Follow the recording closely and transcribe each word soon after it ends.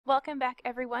Welcome back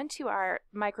everyone to our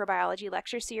microbiology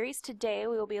lecture series. Today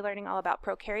we will be learning all about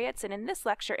prokaryotes, and in this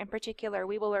lecture in particular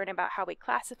we will learn about how we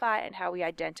classify and how we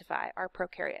identify our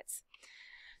prokaryotes.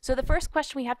 So the first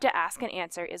question we have to ask and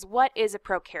answer is, what is a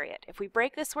prokaryote? If we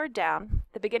break this word down,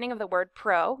 the beginning of the word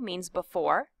pro means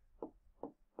before,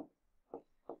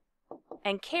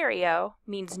 and karyo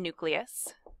means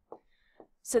nucleus.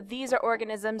 So these are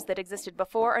organisms that existed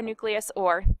before a nucleus,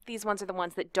 or these ones are the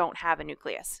ones that don't have a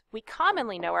nucleus. We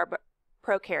commonly know our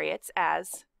prokaryotes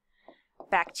as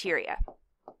bacteria.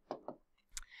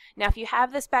 Now, if you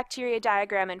have this bacteria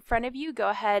diagram in front of you, go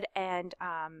ahead and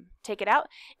take it out.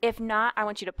 If not, I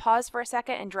want you to pause for a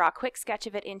second and draw a quick sketch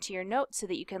of it into your notes so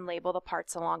that you can label the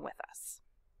parts along with us.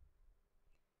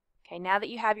 Okay, now that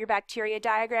you have your bacteria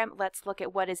diagram, let's look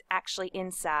at what is actually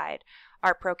inside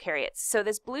our prokaryotes. So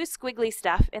this blue squiggly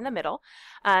stuff in the middle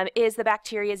is the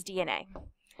bacteria's DNA.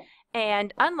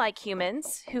 And unlike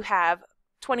humans, who have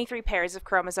 23 pairs of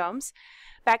chromosomes,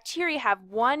 bacteria have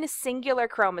one singular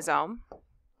chromosome,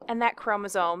 and that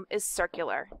chromosome is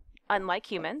circular,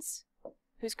 unlike humans,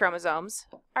 whose chromosomes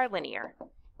are linear.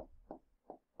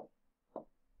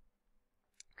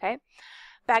 Okay?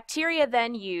 Bacteria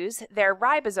then use their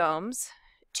ribosomes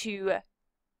to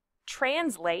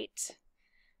translate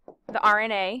the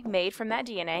RNA made from that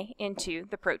DNA into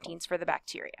the proteins for the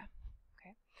bacteria.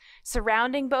 Okay.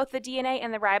 Surrounding both the DNA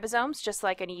and the ribosomes, just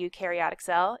like in a eukaryotic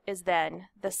cell, is then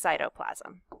the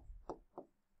cytoplasm.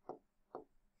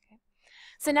 Okay.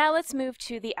 So now let's move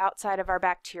to the outside of our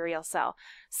bacterial cell.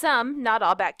 Some, not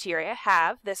all bacteria,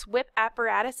 have this whip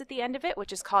apparatus at the end of it,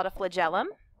 which is called a flagellum,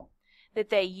 that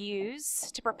they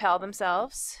use to propel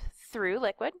themselves through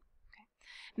liquid.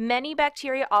 Many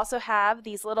bacteria also have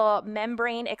these little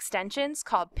membrane extensions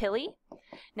called pili.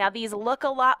 Now these look a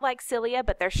lot like cilia,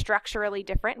 but they're structurally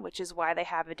different, which is why they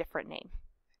have a different name.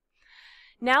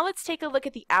 Now let's take a look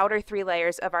at the outer three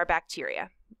layers of our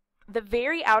bacteria. The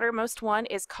very outermost one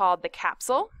is called the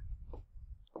capsule,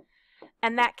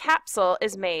 and that capsule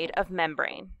is made of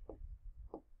membrane.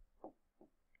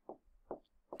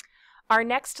 Our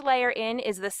next layer in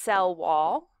is the cell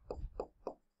wall.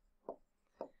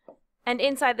 And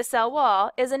inside the cell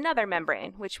wall is another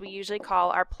membrane, which we usually call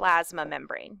our plasma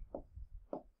membrane.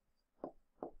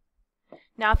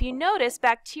 Now, if you notice,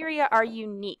 bacteria are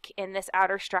unique in this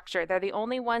outer structure. They're the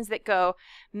only ones that go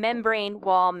membrane,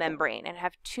 wall, membrane, and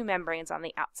have two membranes on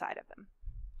the outside of them.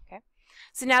 Okay?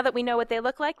 So now that we know what they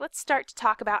look like, let's start to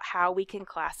talk about how we can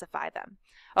classify them.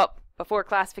 Oh, before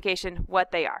classification,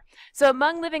 what they are. So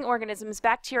among living organisms,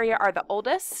 bacteria are the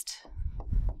oldest.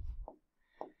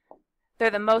 They're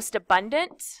the most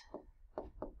abundant,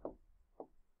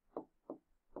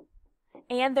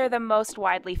 and they're the most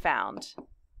widely found.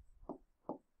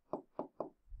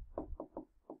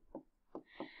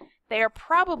 They are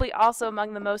probably also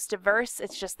among the most diverse.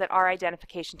 It's just that our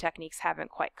identification techniques haven't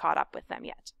quite caught up with them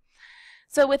yet.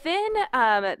 So within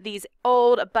these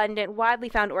old, abundant, widely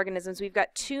found organisms, we've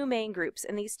got two main groups,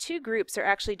 and these two groups are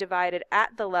actually divided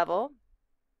at the level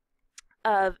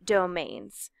of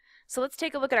domains. So let's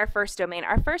take a look at our first domain.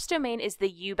 Our first domain is the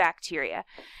eubacteria.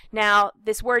 Now,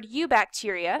 this word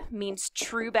eubacteria means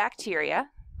true bacteria,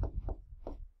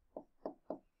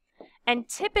 and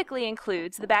typically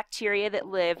includes the bacteria that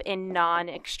live in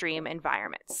non-extreme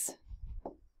environments.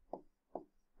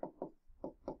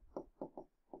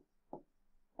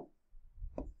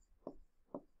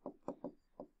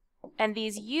 And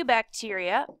these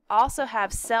eubacteria also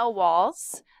have cell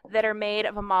walls that are made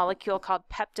of a molecule called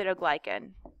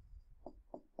peptidoglycan.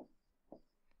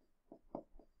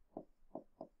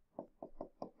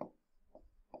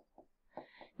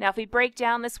 Now, if we break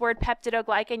down this word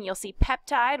peptidoglycan, you'll see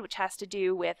peptide, which has to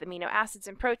do with amino acids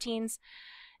and proteins,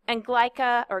 and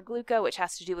glyca or gluca, which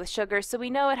has to do with sugars. So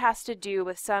we know it has to do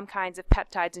with some kinds of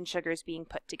peptides and sugars being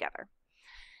put together.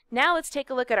 Now let's take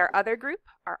a look at our other group,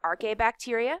 our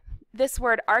archaebacteria. This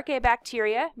word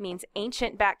archaebacteria means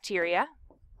ancient bacteria.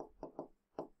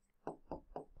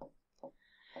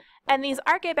 And these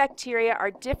archaebacteria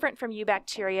are different from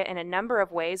eubacteria in a number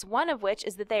of ways, one of which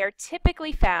is that they are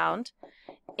typically found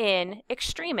in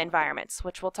extreme environments,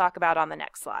 which we'll talk about on the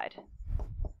next slide.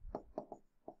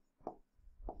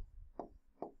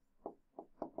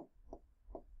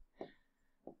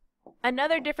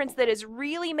 Another difference that is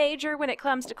really major when it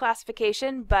comes to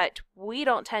classification, but we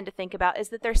don't tend to think about, is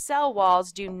that their cell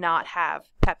walls do not have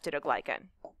peptidoglycan.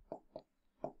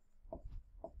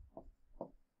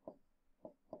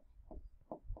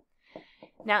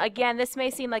 Now again, this may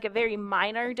seem like a very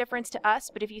minor difference to us,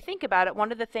 but if you think about it,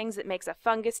 one of the things that makes a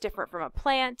fungus different from a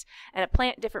plant and a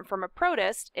plant different from a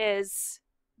protist is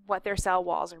what their cell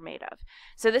walls are made of.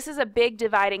 So this is a big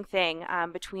dividing thing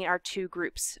between our two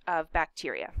groups of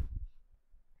bacteria.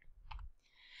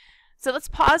 So let's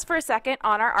pause for a second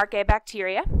on our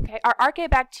archaebacteria. Okay, our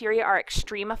archaebacteria are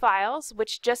extremophiles,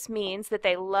 which just means that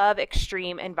they love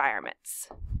extreme environments.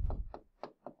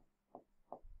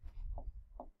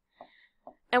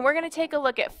 And we're going to take a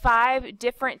look at 5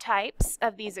 different types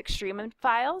of these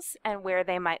extremophiles and where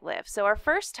they might live. So our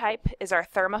first type is our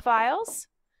thermophiles,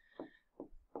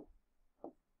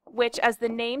 which, as the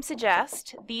name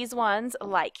suggests, these ones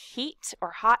like heat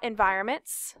or hot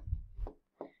environments.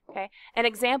 Okay. An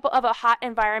example of a hot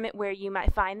environment where you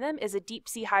might find them is a deep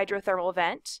sea hydrothermal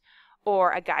vent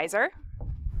or a geyser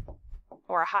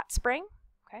or a hot spring.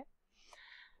 Okay.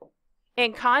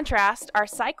 In contrast, our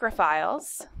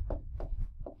psychrophiles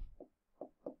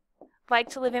like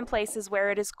to live in places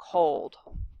where it is cold.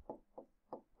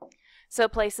 So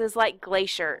places like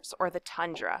glaciers or the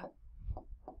tundra.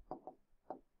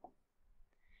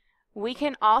 We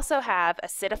can also have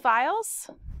acidophiles.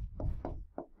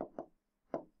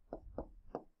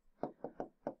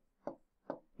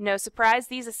 No surprise,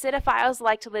 these acidophiles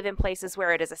like to live in places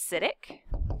where it is acidic.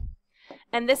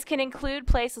 And this can include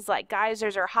places like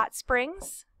geysers or hot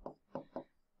springs.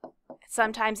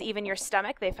 Sometimes even your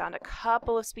stomach. They found a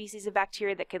couple of species of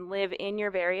bacteria that can live in your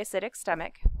very acidic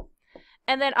stomach.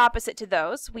 And then opposite to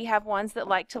those, we have ones that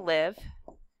like to live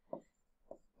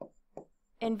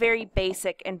in very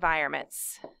basic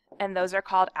environments, and those are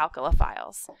called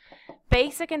alkalophiles.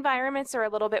 Basic environments are a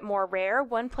little bit more rare.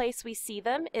 One place we see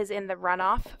them is in the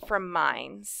runoff from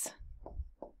mines.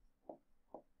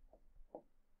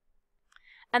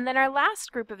 And then our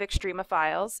last group of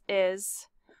extremophiles is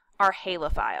our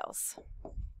halophiles.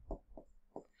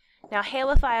 Now,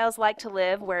 halophiles like to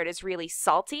live where it is really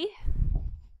salty.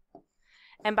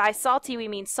 And by salty, we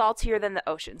mean saltier than the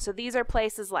ocean. So these are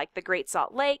places like the Great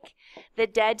Salt Lake, the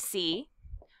Dead Sea,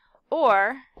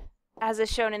 or, as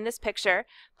is shown in this picture,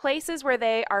 places where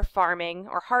they are farming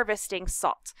or harvesting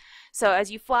salt. So as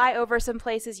you fly over some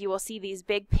places, you will see these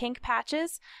big pink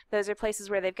patches. Those are places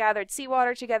where they've gathered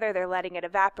seawater together. They're letting it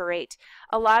evaporate.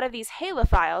 A lot of these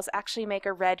halophiles actually make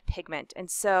a red pigment. And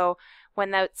so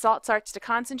when the salt starts to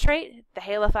concentrate, the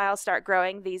halophiles start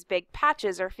growing. These big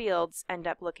patches or fields end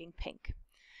up looking pink.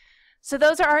 So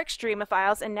those are our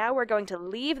extremophiles, and now we're going to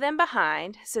leave them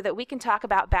behind so that we can talk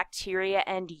about bacteria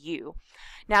and you.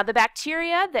 Now, the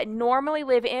bacteria that normally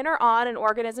live in or on an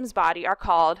organism's body are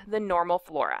called the normal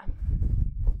flora.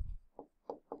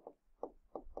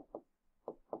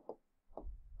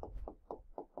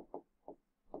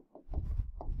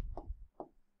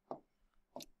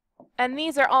 And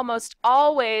these are almost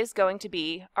always going to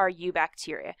be our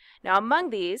eubacteria. Now,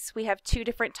 among these, we have 2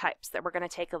 different types that we're going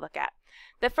to take a look at.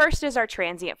 The first is our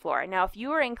transient flora. Now, if you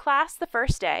were in class the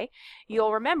first day,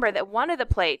 you'll remember that one of the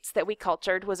plates that we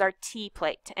cultured was our T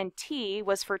plate, and T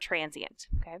was for transient.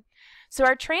 Okay? So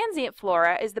our transient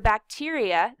flora is the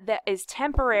bacteria that is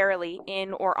temporarily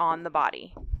in or on the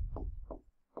body.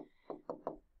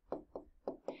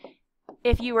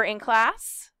 If you were in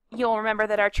class, you'll remember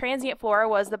that our transient flora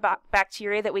was the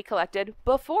bacteria that we collected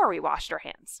before we washed our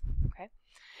hands. Okay?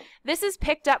 This is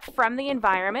picked up from the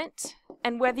environment,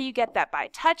 and whether you get that by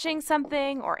touching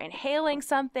something or inhaling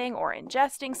something or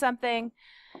ingesting something,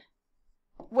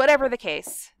 whatever the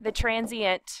case, the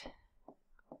transient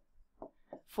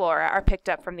flora are picked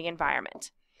up from the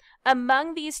environment.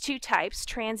 Among these 2 types,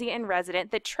 transient and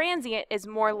resident, the transient is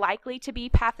more likely to be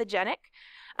pathogenic,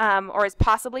 or is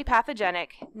possibly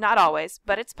pathogenic, not always,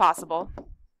 but it's possible.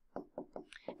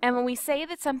 And when we say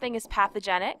that something is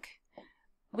pathogenic,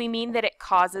 we mean that it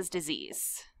causes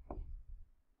disease.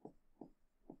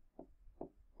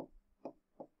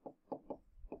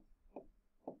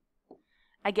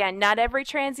 Again, not every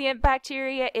transient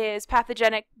bacteria is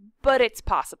pathogenic, but it's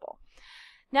possible.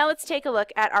 Now let's take a look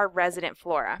at our resident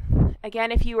flora.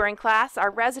 Again, if you were in class, our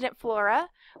resident flora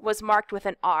was marked with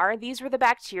an R. These were the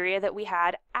bacteria that we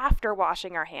had after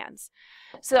washing our hands.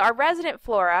 So our resident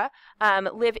flora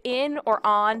live in or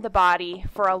on the body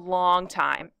for a long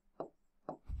time.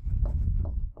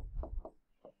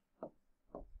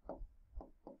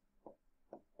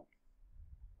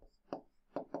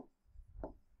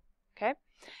 Okay.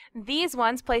 These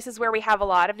ones, places where we have a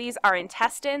lot of these, our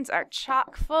intestines are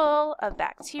chock full of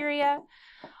bacteria.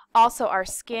 Also our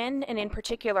skin, and in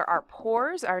particular our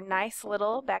pores, are nice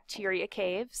little bacteria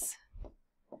caves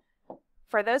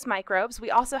for those microbes.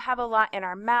 We also have a lot in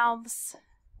our mouths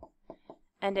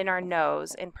and in our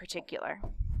nose in particular.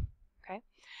 Okay.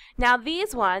 Now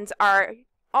these ones are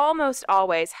almost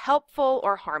always helpful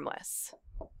or harmless.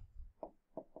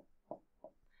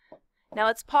 Now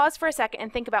let's pause for a second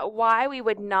and think about why we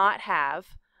would not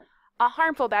have a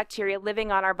harmful bacteria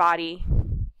living on our body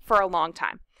for a long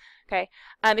time. Okay,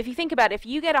 if you think about it, if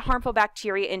you get a harmful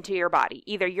bacteria into your body,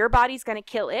 either your body's going to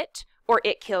kill it or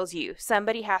it kills you.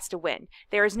 Somebody has to win.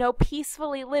 There is no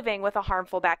peacefully living with a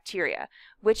harmful bacteria,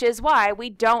 which is why we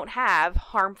don't have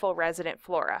harmful resident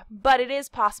flora, but it is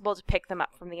possible to pick them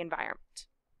up from the environment.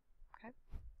 Okay.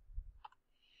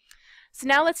 So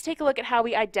now let's take a look at how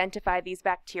we identify these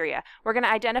bacteria. We're going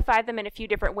to identify them in a few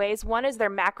different ways. One is their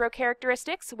macro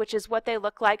characteristics, which is what they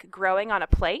look like growing on a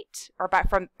plate or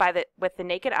with the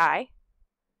naked eye.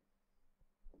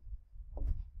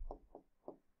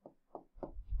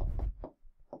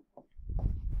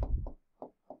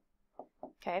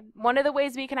 Okay. One of the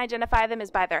ways we can identify them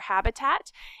is by their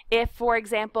habitat. If, for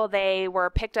example, they were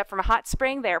picked up from a hot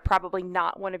spring, they're probably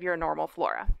not one of your normal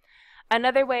flora.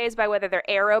 Another way is by whether they're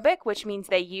aerobic, which means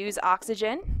they use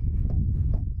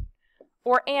oxygen,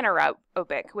 or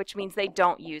anaerobic, which means they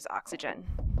don't use oxygen.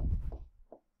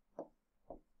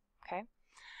 Okay.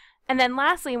 And then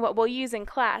lastly, what we'll use in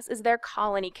class is their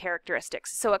colony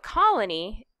characteristics. So a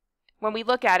colony, when we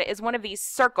look at it, is one of these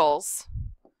circles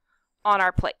on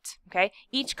our plate. Okay.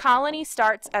 Each colony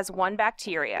starts as one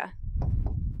bacteria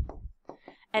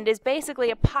and is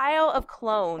basically a pile of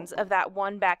clones of that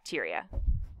one bacteria.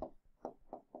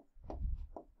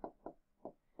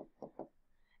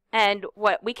 And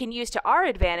what we can use to our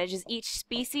advantage is each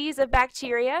species of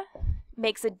bacteria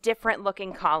makes a different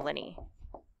looking colony.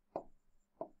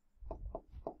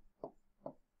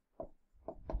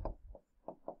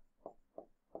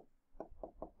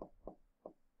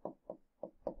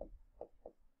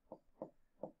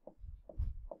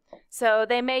 So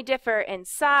they may differ in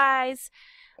size,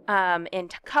 in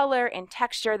color, in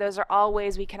texture. Those are all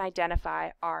ways we can identify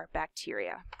our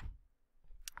bacteria.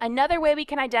 Another way we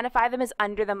can identify them is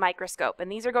under the microscope,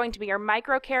 and these are going to be our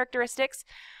micro characteristics,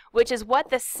 which is what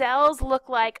the cells look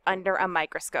like under a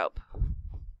microscope.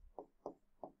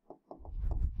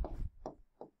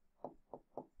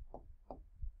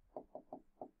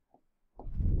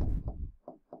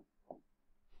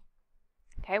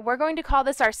 Okay, we're going to call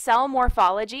this our cell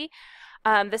morphology.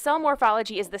 The cell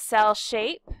morphology is the cell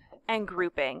shape and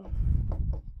grouping.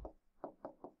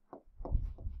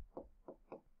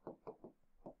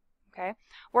 Okay,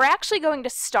 we're actually going to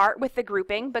start with the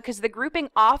grouping because the grouping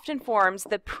often forms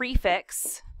the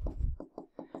prefix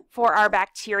for our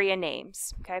bacteria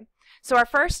names. Okay, so our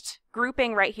first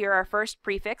grouping right here, our first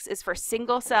prefix is for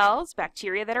single cells,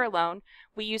 bacteria that are alone.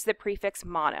 We use the prefix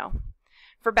mono.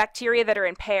 For bacteria that are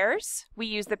in pairs, we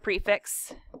use the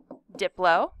prefix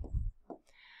diplo.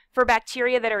 For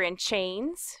bacteria that are in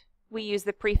chains, we use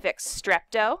the prefix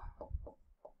strepto.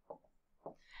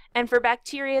 And for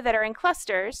bacteria that are in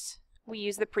clusters, we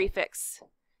use the prefix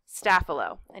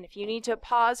staphylo. And if you need to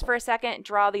pause for a second,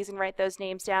 draw these and write those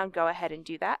names down, go ahead and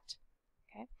do that.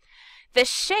 Okay. The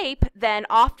shape then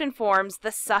often forms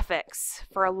the suffix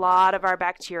for a lot of our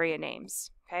bacteria names.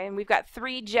 Okay, and we've got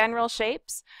three general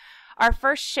shapes. Our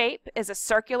first shape is a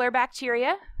circular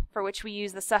bacteria, for which we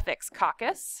use the suffix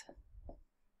coccus.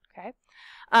 Okay.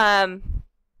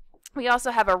 We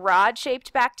also have a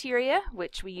rod-shaped bacteria,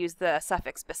 which we use the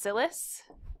suffix bacillus.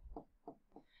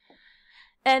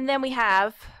 And then we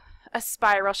have a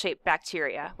spiral-shaped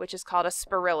bacteria, which is called a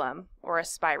spirillum or a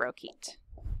spirochete.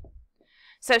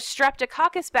 So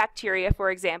Streptococcus bacteria, for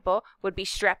example, would be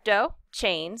strepto,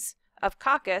 chains, of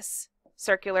coccus,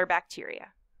 circular bacteria.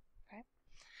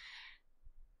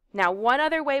 Now, one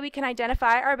other way we can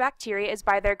identify our bacteria is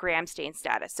by their gram stain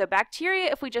status. So bacteria,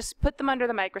 if we just put them under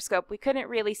the microscope, we couldn't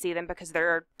really see them because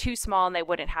they're too small and they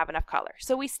wouldn't have enough color.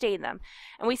 So we stain them.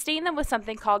 And we stain them with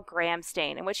something called gram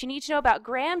stain. And what you need to know about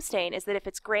gram stain is that if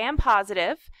it's gram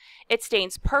positive, it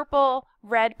stains purple,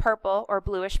 red purple, or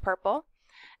bluish purple.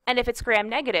 And if it's gram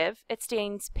negative, it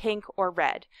stains pink or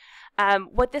red.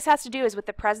 What this has to do is with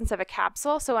the presence of a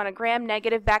capsule. So on a gram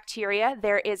negative bacteria,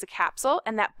 there is a capsule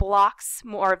and that blocks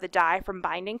more of the dye from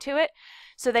binding to it.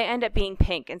 So they end up being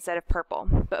pink instead of purple.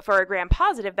 But for a gram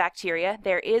positive bacteria,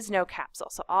 there is no capsule.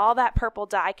 So all that purple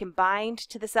dye can bind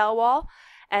to the cell wall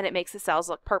and it makes the cells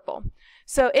look purple.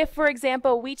 So if, for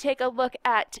example, we take a look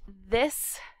at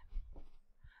this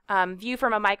view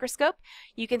from a microscope,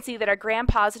 you can see that our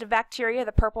gram-positive bacteria,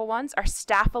 the purple ones, are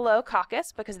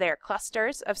Staphylococcus because they are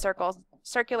clusters of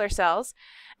circular cells,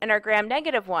 and our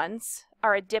gram-negative ones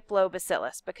are a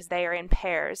Diplobacillus because they are in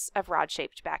pairs of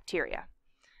rod-shaped bacteria.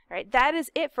 All right, that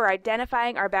is it for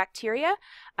identifying our bacteria.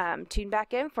 Tune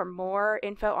back in for more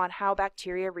info on how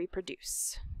bacteria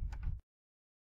reproduce.